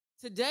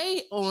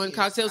Today on Cheers.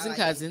 Cocktails I and like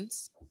it.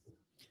 Cousins,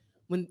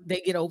 when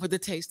they get over the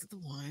taste of the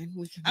wine,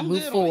 we can I'm move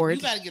good on it. forward.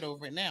 You got to get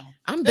over it now.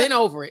 I'm been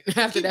over it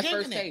after Keep that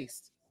first drinking it.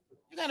 taste.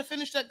 You got to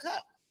finish that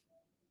cup.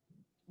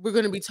 We're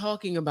going to be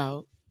talking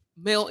about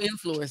male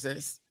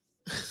influencers.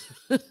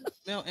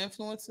 Male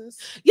influences.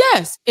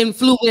 Yes,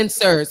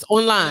 influencers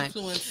online.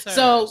 Influencers.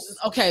 So,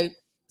 okay.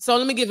 So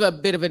let me give a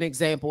bit of an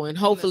example, and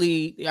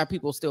hopefully our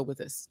people are still with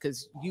us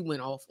because you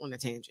went off on a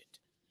tangent.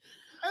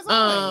 As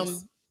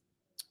always.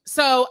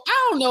 So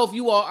I don't know if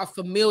you all are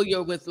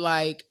familiar with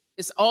like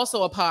it's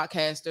also a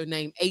podcaster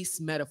named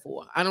Ace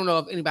Metaphor. I don't know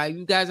if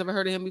you guys ever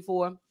heard of him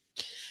before.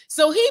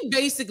 So he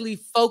basically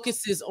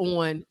focuses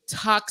on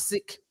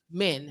toxic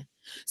men.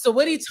 So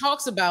what he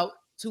talks about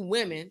to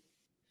women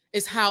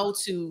is how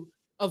to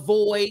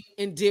avoid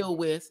and deal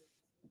with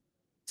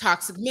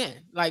toxic men,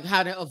 like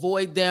how to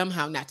avoid them,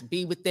 how not to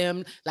be with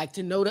them, like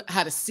to know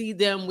how to see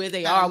them where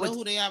they are. Know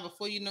who they are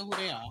before you know who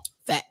they are.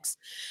 Facts.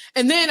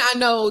 And then I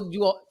know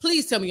you all,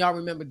 please tell me y'all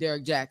remember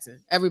Derek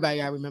Jackson.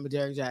 Everybody, I remember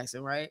Derek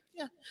Jackson, right?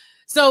 Yeah.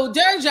 So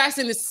Derek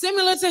Jackson is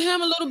similar to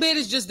him a little bit.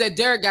 It's just that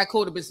Derek got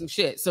caught up in some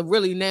shit. So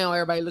really now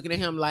everybody looking at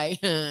him like,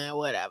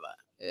 whatever.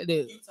 It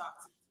is.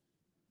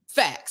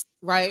 Facts,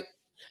 right?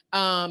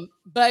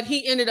 But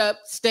he ended up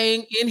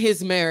staying in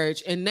his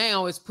marriage, and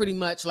now it's pretty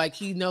much like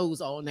he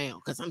knows all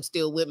now because I'm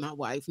still with my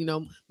wife. You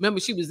know, remember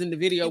she was in the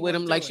video with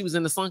him, like she was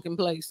in a sunken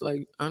place.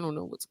 Like, I don't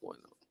know what's going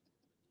on.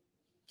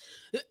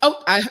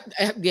 Oh,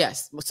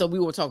 yes. So we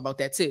will talk about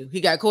that too. He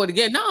got caught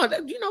again. No,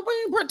 bring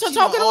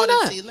talk it on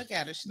up. Look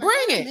at her. She's Bring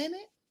like, it.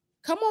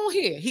 Come on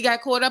here. He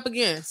got caught up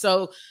again.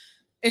 So,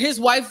 and his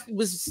wife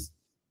was,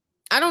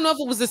 I don't know if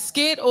it was a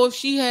skit or if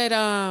she had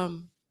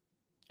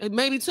it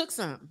maybe took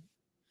something.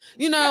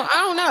 You know, I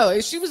don't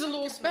know. She was a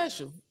little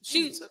special.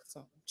 She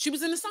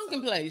was in a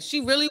sunken place.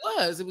 She really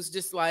was. It was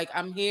just like,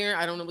 I'm here.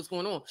 I don't know what's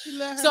going on.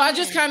 So I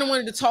just kind of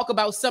wanted to talk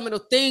about some of the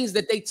things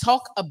that they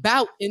talk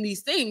about in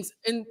these things.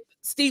 And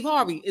Steve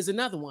Harvey is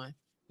another one.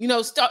 You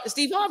know,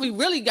 Steve Harvey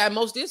really got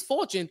most of his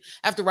fortune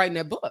after writing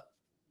that book.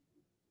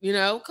 You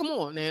know, come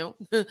on now.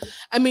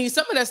 I mean,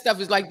 some of that stuff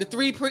is like the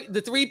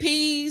three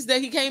P's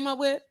that he came up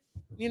with.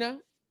 You know,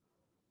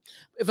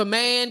 if a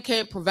man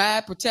can't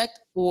provide, protect,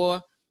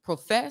 or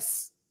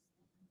profess,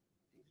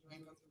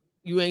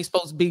 you ain't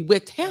supposed to be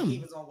with him. He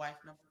was on wife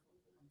number.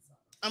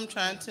 I'm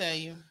trying to tell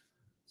you.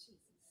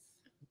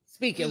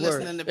 Speaking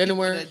word. In the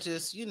word. That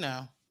just,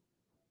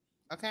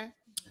 okay.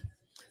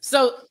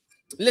 So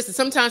listen,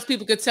 sometimes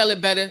people could tell it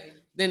better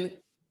than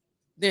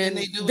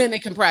they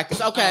can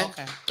practice. Okay.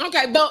 Oh,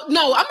 okay. But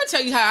no, I'm gonna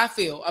tell you how I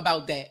feel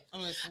about that.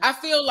 I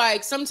feel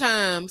like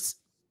sometimes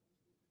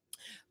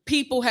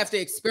people have to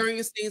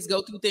experience things,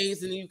 go through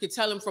things, and you can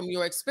tell them from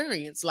your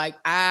experience. Like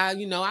I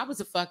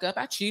was a fuck up.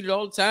 I cheated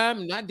all the time,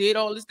 and I did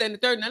all this, that, and the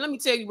third. Now let me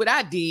tell you what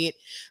I did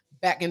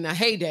back in the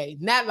heyday.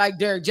 Not like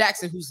Derek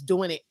Jackson, who's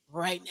doing it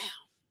right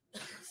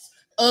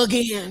now.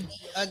 Again.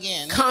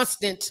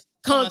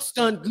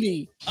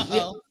 Constantly.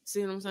 Yeah.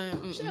 See what I'm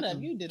saying? Shut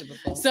up. You did it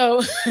before.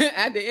 So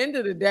at the end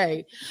of the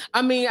day,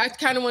 I mean, I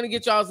kind of want to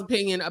get y'all's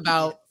opinion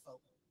about,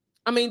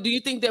 I mean, do you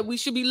think that we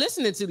should be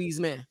listening to these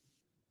men?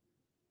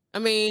 I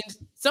mean,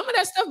 some of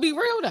that stuff be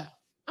real though.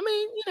 I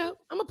mean,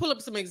 I'm gonna pull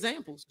up some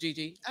examples,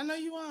 Gigi. I know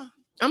you are.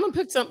 I'm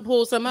gonna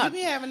pull some up. You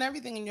be having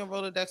everything in your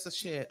Rolodex of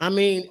shit. I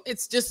mean,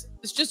 it's just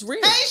real.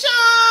 Hey,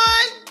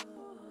 Sean.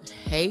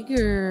 Hey,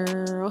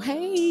 girl.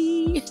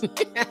 Hey.